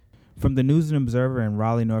From the News and Observer in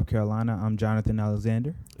Raleigh, North Carolina, I'm Jonathan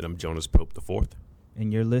Alexander. And I'm Jonas Pope IV.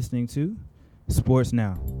 And you're listening to Sports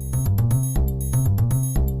Now.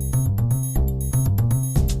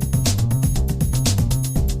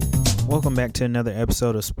 Welcome back to another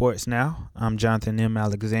episode of Sports Now. I'm Jonathan M.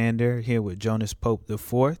 Alexander here with Jonas Pope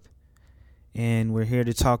IV. And we're here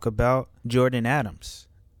to talk about Jordyn Adams.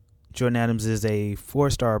 Jordyn Adams is a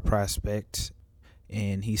four-star prospect,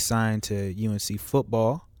 and he signed to UNC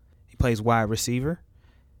football. He plays wide receiver,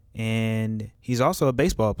 and he's also a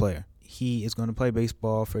baseball player. He is going to play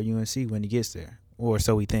baseball for UNC when he gets there, or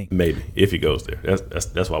so we think. Maybe, if he goes there.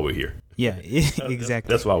 That's why we're here. Yeah,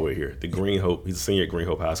 exactly. That's why we're here. The Green Hope, he's a senior at Green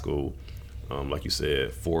Hope High School. Like you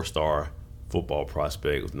said, four-star football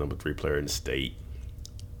prospect, was the number 3 player in the state.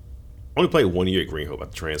 Only played 1 year at Green Hope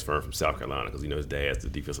after transferring from South Carolina because, his dad's the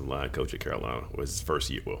defensive line coach at Carolina. It was his first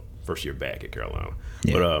year back at Carolina.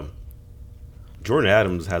 Yeah. But Jordyn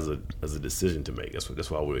Adams has a decision to make. That's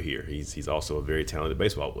why we're here. He's also a very talented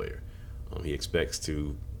baseball player. He expects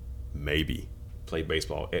to maybe play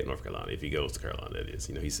baseball at North Carolina if he goes to Carolina, that is.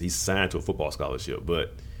 He's signed to a football scholarship,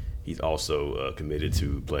 but he's also committed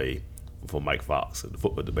to play for Mike Fox at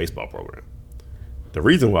the baseball program. The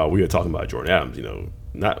reason why we are talking about Jordyn Adams,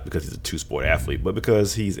 not because he's a two-sport athlete, but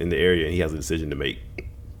because he's in the area and he has a decision to make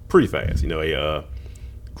pretty fast.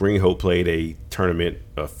 Green Hope played a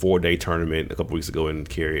 4-day tournament a couple weeks ago in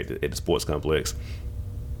Cary at the sports complex.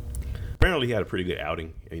 Apparently he had a pretty good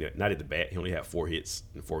outing. Not at the bat. He only had 4 hits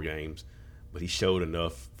in 4 games, but he showed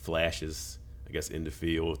enough flashes, I guess, in the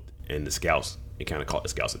field, and it kind of caught the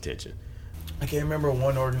scouts' attention. I can't remember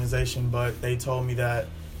one organization, but they told me that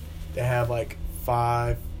they have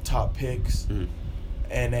 5 top picks,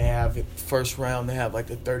 and they have first round. They have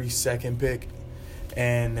the 32nd pick,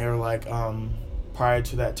 and they were prior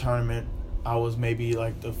to that tournament, I was maybe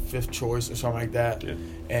the 5th choice or something like that,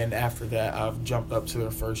 and after that, I've jumped up to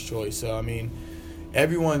their first choice. So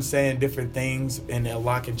everyone's saying different things, and a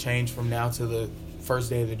lot can change from now to the first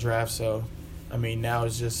day of the draft. So. Now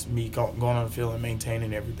it's just me going on the field and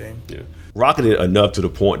maintaining everything. Yeah, rocketed enough to the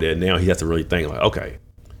point that now he has to really think okay,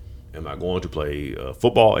 am I going to play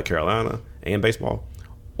football at Carolina and baseball,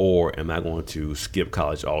 or am I going to skip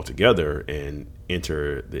college altogether and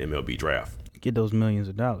enter the MLB draft? Get those millions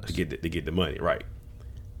of dollars. To get the money, right?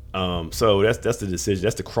 So that's the decision.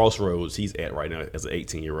 That's the crossroads he's at right now as an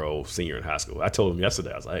 18-year-old senior in high school. I told him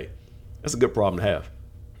yesterday, I was like, hey, that's a good problem to have.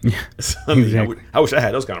 Yeah, exactly. I wish I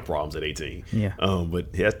had those kind of problems at 18. Yeah.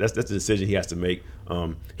 But that's the decision he has to make.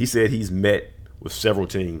 He said he's met with several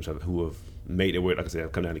teams who have made their way, like I said,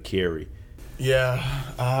 have come down to Cary. Yeah,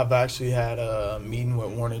 I've actually had a meeting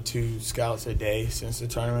with 1 or 2 scouts a day since the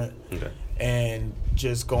tournament. Okay. And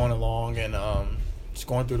just going along and just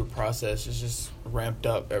going through the process, it's just ramped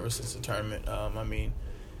up ever since the tournament. me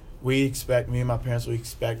and my parents, we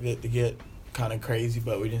expected it to get kind of crazy,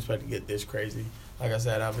 but we didn't expect it to get this crazy. Like I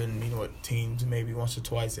said, I've been meeting with teams maybe once or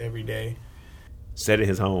twice every day. Set at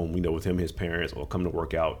his home, with him and his parents, or come to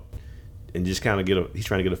work out, and just kind of he's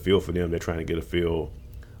trying to get a feel for them. They're trying to get a feel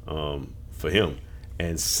for him.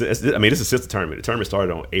 And this is since the tournament. The tournament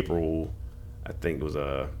started on April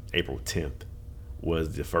 10th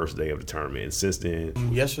was the first day of the tournament. And since then.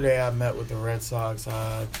 Yesterday I met with the Red Sox,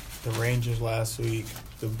 the Rangers last week,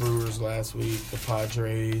 the Brewers last week, the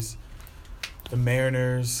Padres, the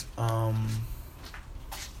Mariners,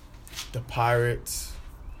 the Pirates,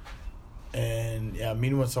 and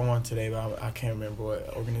meeting with someone today, but I can't remember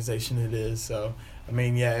what organization it is. So,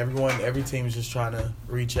 every team is just trying to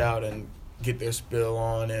reach out and get their spill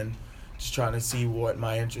on, and just trying to see what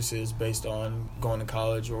my interest is based on going to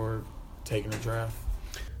college or taking a draft.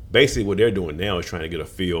 Basically, what they're doing now is trying to get a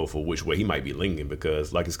feel for which way he might be leaning,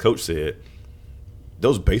 because, like his coach said,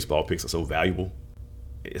 those baseball picks are so valuable.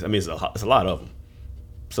 It's a lot of them.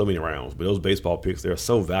 So many rounds, but those baseball picks, they're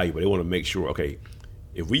so valuable. They want to make sure, okay,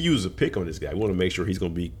 if we use a pick on this guy, we want to make sure he's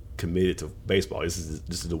going to be committed to baseball. This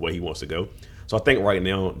is the way he wants to go. So I think right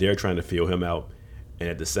now they're trying to feel him out, and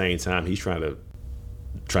at the same time he's trying to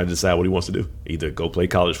decide what he wants to do. Either go play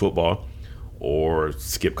college football or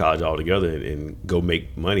skip college altogether and go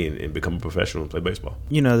make money and become a professional and play baseball.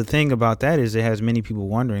 The thing about that is it has many people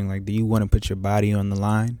wondering, do you want to put your body on the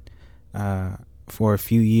line for a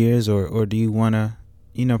few years, or do you want to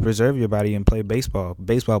preserve your body and play baseball?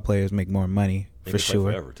 Baseball players make more money for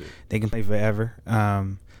sure. Forever too. They can play forever.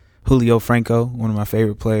 Julio Franco, one of my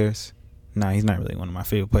favorite players. No, he's not really one of my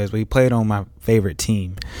favorite players, but he played on my favorite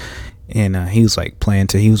team, and he was playing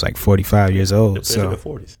till he was 45 years old. So in the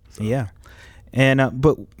 40s. So. Yeah, and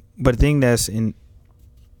but the thing that's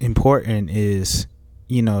important is,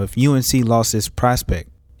 if UNC lost this prospect,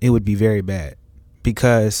 it would be very bad,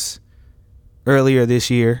 because earlier this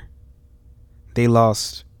year, they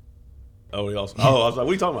lost. Oh, they lost. Oh, I was like,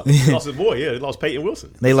 what are you talking about? They lost his boy. Yeah, they lost Peyton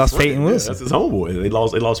Wilson. They lost Peyton Wilson. That's his homeboy. They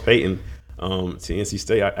lost Peyton to NC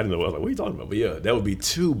State. I didn't know. I was like, what are you talking about? But yeah, that would be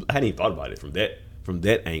two. I hadn't even thought about it from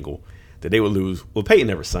that angle that they would lose. Well, Peyton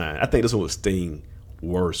never signed. I think this one would sting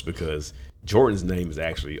worse because Jordan's name is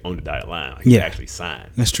actually on the dotted line. He actually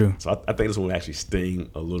signed. That's true. So I think this one would actually sting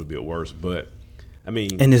a little bit worse. But I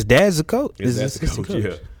mean, and his dad's a coach. His dad's the coach.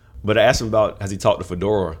 Yeah. But I asked him about has he talked to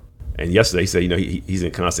Fedora. And yesterday he said, he's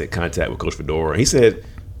in constant contact with Coach Fedora. And he said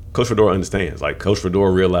Coach Fedora understands. Like, Coach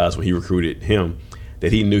Fedora realized when he recruited him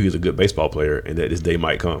that he knew he was a good baseball player and that this day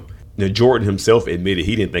might come. Now, Jordan himself admitted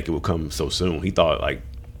he didn't think it would come so soon. He thought, like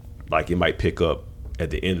it might pick up at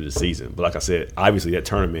the end of the season. But like I said, obviously that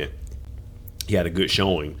tournament, he had a good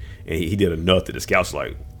showing. And he did enough that the scouts were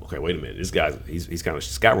like, okay, wait a minute. This guy, he's kind of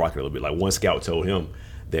skyrocketed a little bit. Like, one scout told him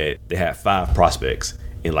that they had 5 prospects.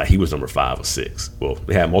 And like he was number 5 or 6. Well,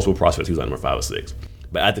 they had multiple prospects. He was like number 5 or 6.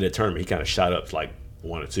 But after that tournament, he kind of shot up to like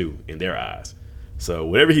 1 or 2 in their eyes. So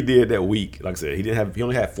whatever he did that week, like I said, he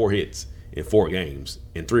only had 4 hits in 4 games,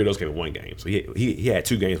 and 3 of those came in 1 game. So he had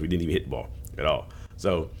 2 games where he didn't even hit the ball at all.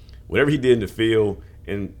 So whatever he did in the field,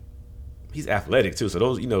 and he's athletic too. So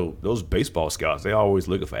those baseball scouts, they always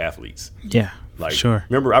looking for athletes. Yeah, like sure.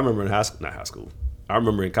 I remember in not high school. I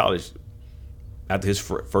remember in college after his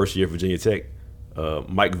first year at Virginia Tech.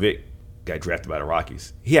 Mike Vick got drafted by the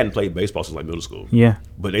Rockies. He hadn't played baseball since like middle school. Yeah.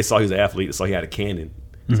 But they saw he was an athlete. They saw he had a cannon.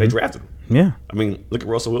 So they drafted him. Yeah. I mean, look at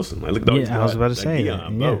Russell Wilson. Like, look at I was about to say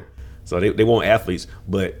that. Yeah. So they want athletes.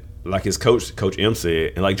 But like his coach M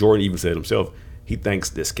said, and like Jordan even said himself, he thinks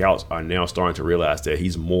that scouts are now starting to realize that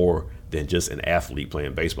he's more than just an athlete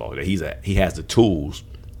playing baseball. That he has the tools.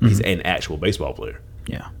 He's an actual baseball player.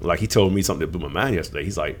 Yeah. Like he told me something that blew my mind yesterday.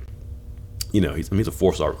 He's like, he's a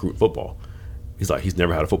 4-star recruit in football. He's like, he's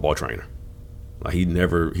never had a football trainer. Like he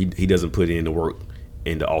doesn't put in the work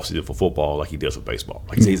in the offseason for football like he does for baseball.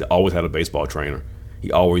 Like he said, he's always had a baseball trainer.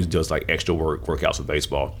 He always does like extra workouts for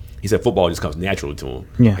baseball. He said football just comes naturally to him.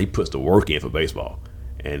 Yeah. He puts the work in for baseball.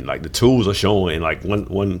 And like the tools are showing. And like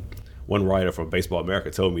one writer from Baseball America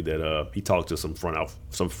told me that he talked to some front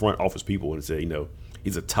office people and said,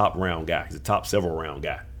 he's a top round guy. He's a top several round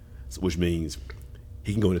guy, which means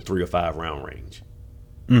he can go in the 3 or 5 round range.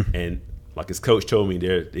 And like his coach told me,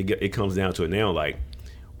 it comes down to it now. Like,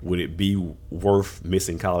 would it be worth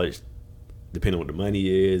missing college, depending on what the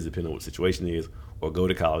money is, depending on what the situation is, or go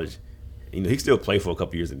to college? He can still play for a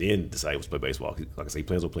couple years and then decide to play baseball. Like I say, he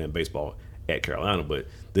plans on playing baseball at Carolina, but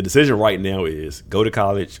the decision right now is go to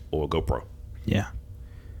college or go pro. Yeah,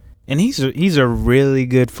 and he's a really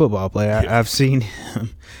good football player. Yeah. I've seen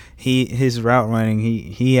him. His route running.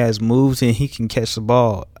 He has moves and he can catch the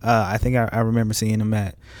ball. I think I remember seeing him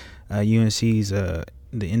at UNC's the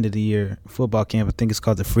end of the year football camp. I think it's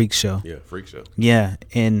called the Freak Show. Yeah, Freak Show. Yeah,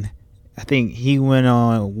 and I think he went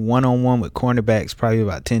on one-on-one with cornerbacks probably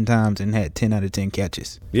about 10 times and had 10 out of 10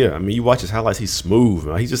 catches. Yeah, I mean, you watch his highlights, he's smooth.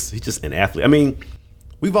 Man. He's just an athlete. I mean,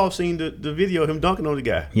 we've all seen the video of him dunking on the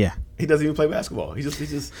guy. Yeah. He doesn't even play basketball. He said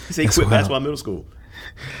he quit basketball in middle school.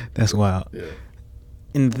 That's wild. Yeah.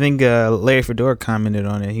 And I think Larry Fedora commented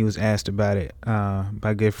on it. He was asked about it by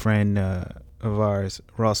a good friend of ours,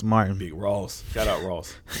 Ross Martin. Big Ross. Shout out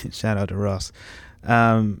Ross. Shout out to Ross.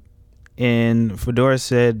 And Fedora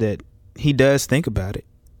said that he does think about it,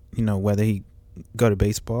 whether he go to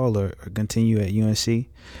baseball or continue at UNC.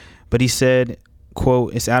 But he said,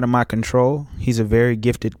 quote, "It's out of my control. He's a very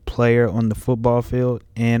gifted player on the football field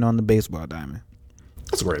and on the baseball diamond."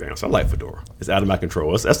 That's a great answer. I like Fedora. It's out of my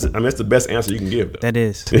control. That's the best answer you can give, though. That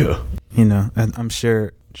is. Yeah. I'm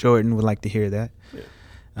sure Jordan would like to hear that.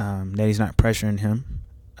 Yeah. That he's not pressuring him.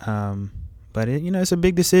 But it's a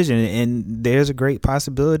big decision, and there's a great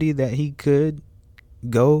possibility that he could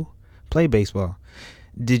go play baseball.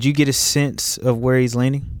 Did you get a sense of where he's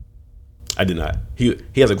leaning? I did not. He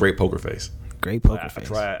has a great poker face. Great poker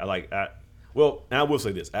face. I tried. Well, I will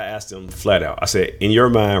say this. I asked him flat out. I said, in your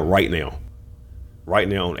mind right now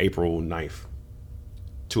on April 9th,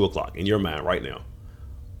 2 o'clock, in your mind right now,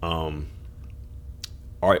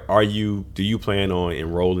 do you plan on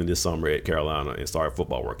enrolling this summer at Carolina and start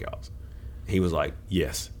football workouts? He was like,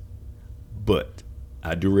 yes, but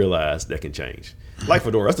I do realize that can change. Like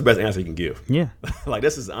Fedora, that's the best answer you can give. Yeah. Like,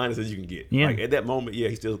 that's as honest as you can get. Yeah. Like, at that moment, yeah,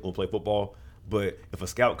 he's still going to play football, but if a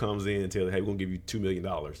scout comes in and tells him, hey, we're going to give you $2 million.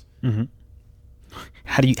 Mm-hmm.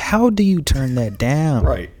 How do you turn that down?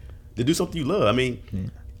 Right. To do something you love. I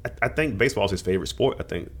mean, I think baseball is his favorite sport. I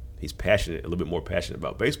think he's a little bit more passionate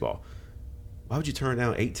about baseball. Why would you turn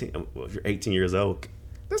down 18? Well, if you're 18 years old,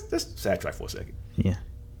 let's sidetrack for a second. Yeah.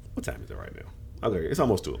 What time is it right now? Okay, it's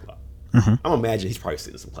almost 2 o'clock. I'm imagining he's probably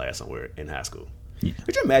sitting in some class somewhere in high school. Yeah.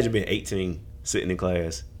 Could you imagine being 18, sitting in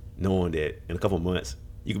class, knowing that in a couple of months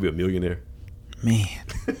you could be a millionaire? Man.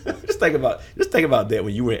 Just think about that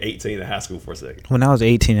when you were 18 in high school for a second. When I was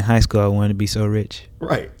 18 in high school, I wanted to be so rich.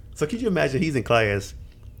 Right. So could you imagine he's in class,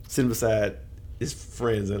 sitting beside his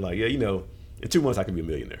friends and like, yeah, you know, in 2 months I could be a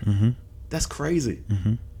millionaire. Mm-hmm. That's crazy.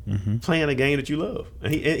 Mm-hmm. Playing a game that you love.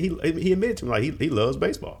 And he admitted to me like he loves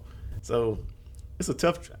baseball. So it's a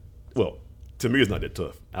tough. Well, to me it's not that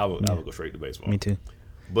tough. I would go straight to baseball. Me too.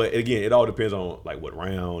 But again, it all depends on like what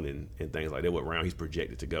round and things like that. What round he's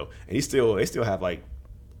projected to go, and they still have like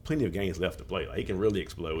plenty of games left to play. Like he can really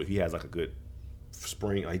explode if he has like a good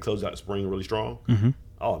spring. Like he closes out the spring really strong. Mm-hmm.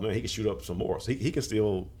 Oh man, he can shoot up some more. So he can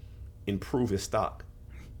still improve his stock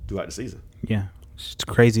throughout the season. Yeah, it's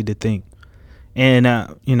crazy to think. And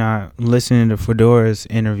listening to Fedora's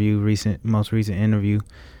most recent interview.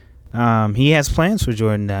 He has plans for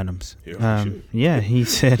Jordyn Adams. Yeah, he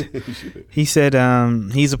said he's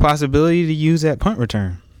a possibility to use at punt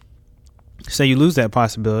return. So you lose that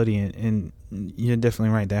possibility, and you're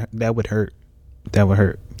definitely right. That would hurt. That would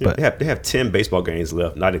hurt. Yeah, but they have 10 baseball games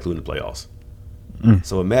left, not including the playoffs.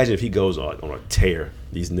 So imagine if he goes on a tear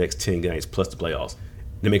these next 10 games plus the playoffs.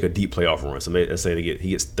 They make a deep playoff run. So let's say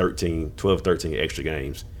he gets 12, 13 extra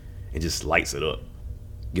games and just lights it up.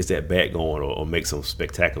 Gets that bat going or makes some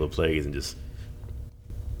spectacular plays and just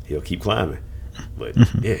he'll keep climbing. But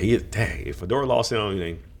yeah, he is. Dang, if Fedora lost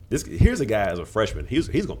him, here's a guy as a freshman. He's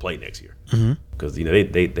gonna play next year because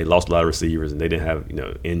they lost a lot of receivers and they didn't have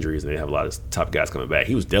injuries and they didn't have a lot of top guys coming back.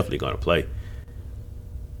 He was definitely gonna play.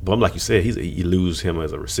 But like you said, you lose him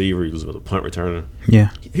as a receiver. You lose him as a punt returner. Yeah,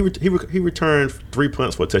 he returned 3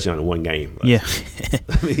 punts for a touchdown in one game. Like, yeah,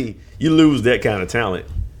 I mean, you lose that kind of talent.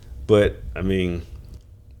 But I mean,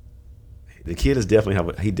 the kid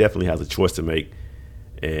definitely has a choice to make,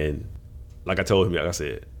 and like I told him, like I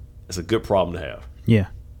said, it's a good problem to have. Yeah.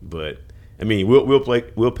 But I mean,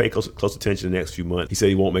 we'll pay close attention the next few months. He said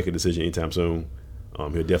he won't make a decision anytime soon. He'll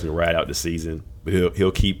definitely ride out the season, but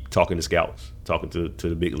he'll keep talking to scouts, talking to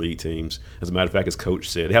the big league teams. As a matter of fact, his coach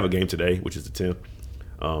said they have a game today, which is the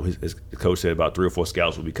 10th. His coach said about 3 or 4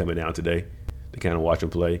 scouts will be coming down today to kind of watch him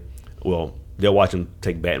play. Well, they'll watch him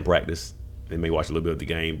take batting practice. They may watch a little bit of the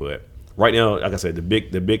game, but right now, like I said, the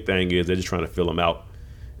big thing is they're just trying to fill him out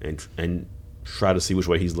and try to see which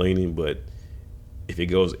way he's leaning. But if it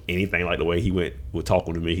goes anything like the way he went with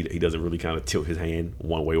talking to me, he doesn't really kind of tilt his hand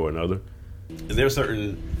one way or another. Is there a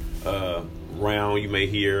certain round you may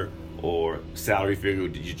hear or salary figure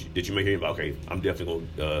that you may hear about? Okay, I'm definitely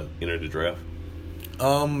going to enter the draft.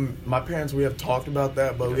 My parents, we have talked about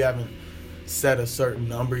that, but we haven't set a certain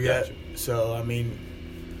number yet. Gotcha. So I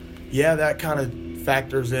mean, yeah, that kind of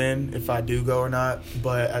factors in if I do go or not.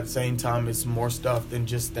 But at the same time, it's more stuff than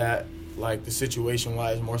just that. Like the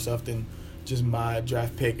situation-wise, more stuff than just my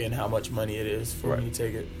draft pick and how much money it is for me to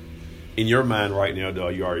take it. In your mind right now, though,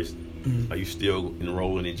 are you still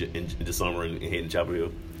enrolling in the summer and heading to Chapel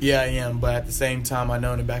Hill? Yeah, I am. But at the same time, I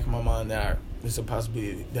know in the back of my mind that there's a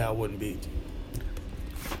possibility that I wouldn't be.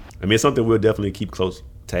 I mean, it's something we'll definitely keep close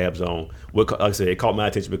tabs on. Like I said, it caught my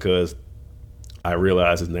attention because I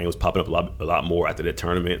realized his name was popping up a lot more after that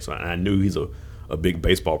tournament. So I knew he's a big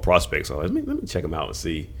baseball prospect. So let me check him out and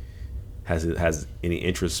see has any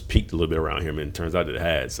interest peaked a little bit around him. And it turns out that it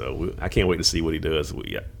had. So I can't wait to see what he does.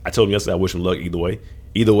 I told him yesterday I wish him luck either way.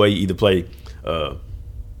 Either way, you either play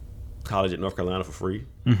college at North Carolina for free,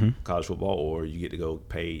 college football, or you get to go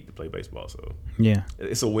paid to play baseball. So yeah,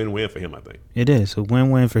 it's a win-win for him, I think. It is a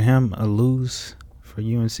win-win for him, a lose for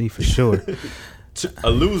UNC for sure.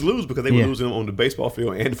 A lose because they were losing him on the baseball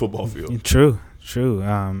field and the football field. True.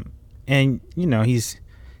 And he's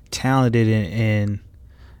talented, and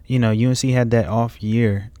UNC had that off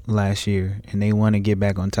year last year, and they want to get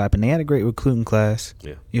back on top. And they had a great recruiting class.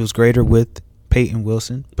 Yeah, it was greater with Peyton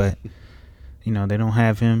Wilson, but they don't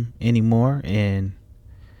have him anymore, and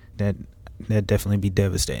that'd definitely be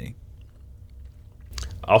devastating.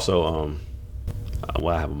 Also,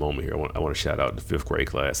 I have a moment here. I want to shout out the 5th grade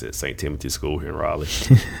class at St. Timothy's School here in Raleigh.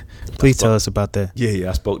 Please tell us about that. Yeah.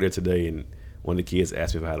 I spoke there today, and one of the kids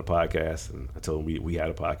asked me if I had a podcast, and I told him we had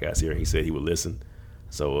a podcast here, and he said he would listen.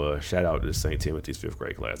 So shout out to the St. Timothy's 5th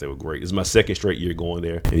grade class. They were great. This is my 2nd straight year going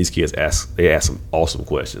there, and these kids asked some awesome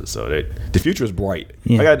questions. So the future is bright.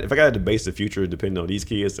 Yeah. If I got to base the future depending on these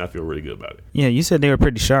kids, I feel really good about it. Yeah, you said they were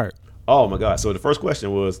pretty sharp. Oh my God! So the first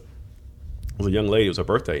question was a young lady. It was her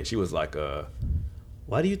birthday, and she was like,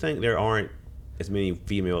 "Why do you think there aren't as many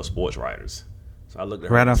female sports writers?" So I looked at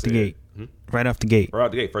her right and off said, the gate. Right off the gate. Right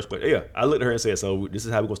out the gate, first play. Yeah, I looked at her and said, "So this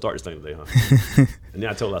is how we're gonna start this thing today, huh?" And then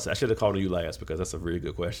I told her, I said, "I should have called on you last because that's a really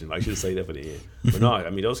good question. Like, I should have saved that for the end." But no, I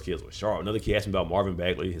mean those kids were sharp. Another kid asked me about Marvin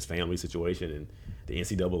Bagley, his family situation, and the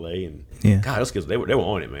NCAA, and God, those kids they were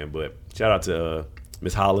on it, man. But shout out to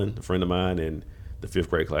Miss Holland, a friend of mine, and the 5th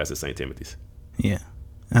grade class at St. Timothy's. Yeah,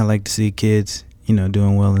 I like to see kids,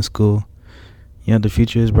 doing well in school. The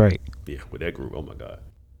future is bright. Yeah, with that group, oh my God.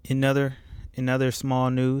 In other small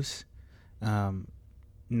news,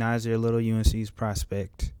 Nasir Little, UNC's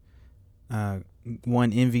prospect,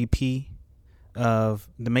 won MVP of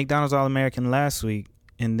the McDonald's All-American last week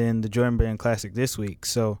and then the Jordan Brand Classic this week.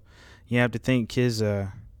 So you have to think his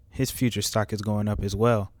future stock is going up as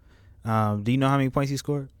well. Do you know how many points he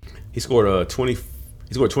scored? He scored 20.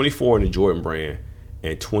 He scored 24 in the Jordan Brand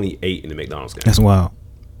and 28 in the McDonald's game. That's wild.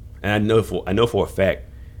 And I know for a fact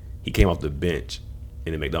he came off the bench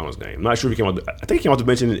in the McDonald's game. I'm not sure if he came off. I think he came off the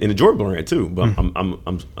bench in the Jordan Brand too. But I'm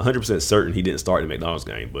 100% certain he didn't start in the McDonald's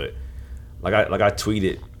game. But like I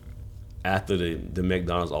tweeted after the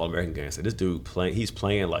McDonald's All-American game, I said this dude he's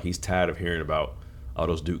playing like he's tired of hearing about all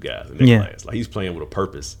those Duke guys in their class. Like he's playing with a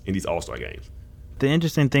purpose in these All-Star games. The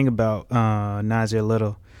interesting thing about Nasir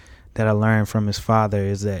Little that I learned from his father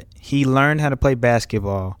is that he learned how to play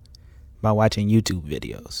basketball by watching YouTube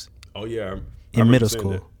videos. Oh yeah, in middle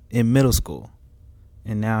school,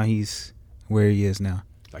 and now he's where he is now.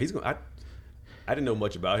 Like I didn't know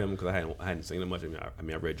much about him because I hadn't seen him much. I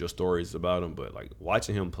mean, I read your stories about him, but like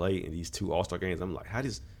watching him play in these 2 All-Star games, I'm like,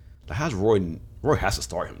 how's Roy has to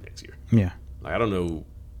start him next year? Yeah, like I don't know.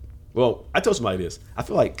 Well, I told somebody this. I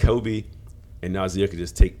feel like Kobe and Nasir could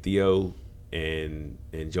just take Theo and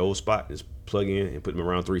Joel's spot, just plug in and put them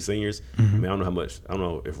around 3 seniors. I mean, I don't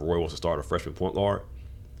know if Roy wants to start a freshman point guard.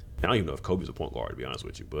 I don't even know if Kobe's a point guard, to be honest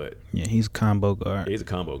with you. But yeah, he's a combo guard. He's a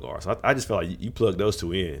combo guard. So I just feel like you plug those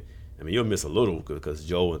 2 in. I mean, you'll miss a little because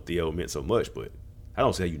Joel and Theo meant so much, but I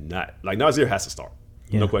don't see how you not. Like, Nasir has to start.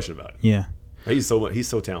 Yeah. No question about it. Yeah. He's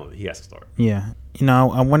so talented. He has to start. Yeah.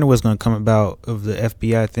 I wonder what's going to come about of the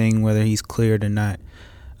FBI thing, whether he's cleared or not.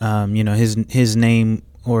 His name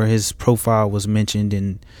or his profile was mentioned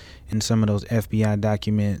in some of those FBI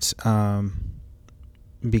documents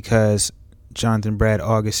because Jonathan Brad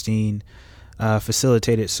Augustine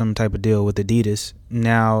facilitated some type of deal with Adidas.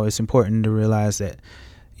 Now it's important to realize that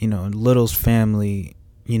Little's family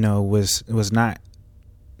was not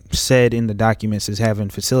said in the documents as having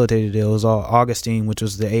facilitated it. It was all Augustine, which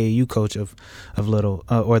was the AAU coach of Little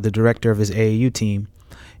or the director of his AAU team.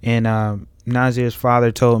 And Nasir's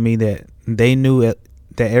father told me that they knew that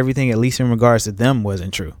everything, at least in regards to them,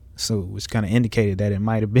 wasn't true. So which kind of indicated that it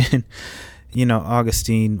might have been,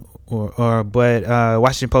 Augustine but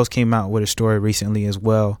Washington Post came out with a story recently as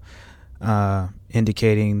well,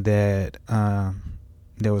 indicating that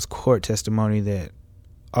there was court testimony that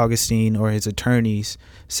Augustine or his attorneys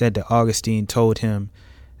said that Augustine told him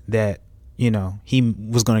that, he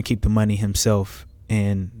was going to keep the money himself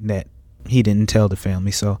and that he didn't tell the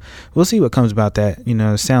family. So we'll see what comes about that.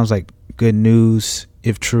 It sounds like good news,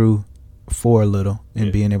 if true, for Little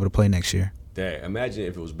and being able to play next year. Dad, imagine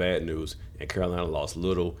if it was bad news and Carolina lost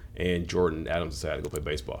Little and Jordyn Adams decided to go play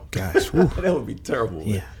baseball. Gosh, that would be terrible.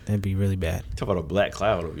 Yeah, that'd be really bad. Talk about a black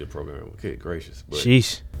cloud over your program. Good gracious. But,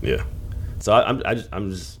 sheesh. Yeah. So I'm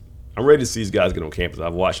ready to see these guys get on campus.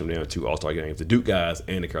 I've watched them now in 2 All-Star games, the Duke guys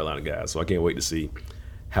and the Carolina guys. So I can't wait to see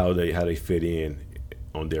how they fit in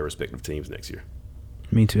on their respective teams next year.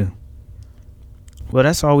 Me too. Well,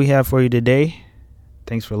 that's all we have for you today.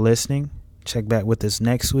 Thanks for listening. Check back with us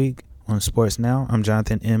next week on Sports Now. I'm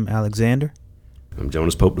Jonathan M. Alexander. I'm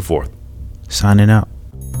Jonas Pope IV. Signing out.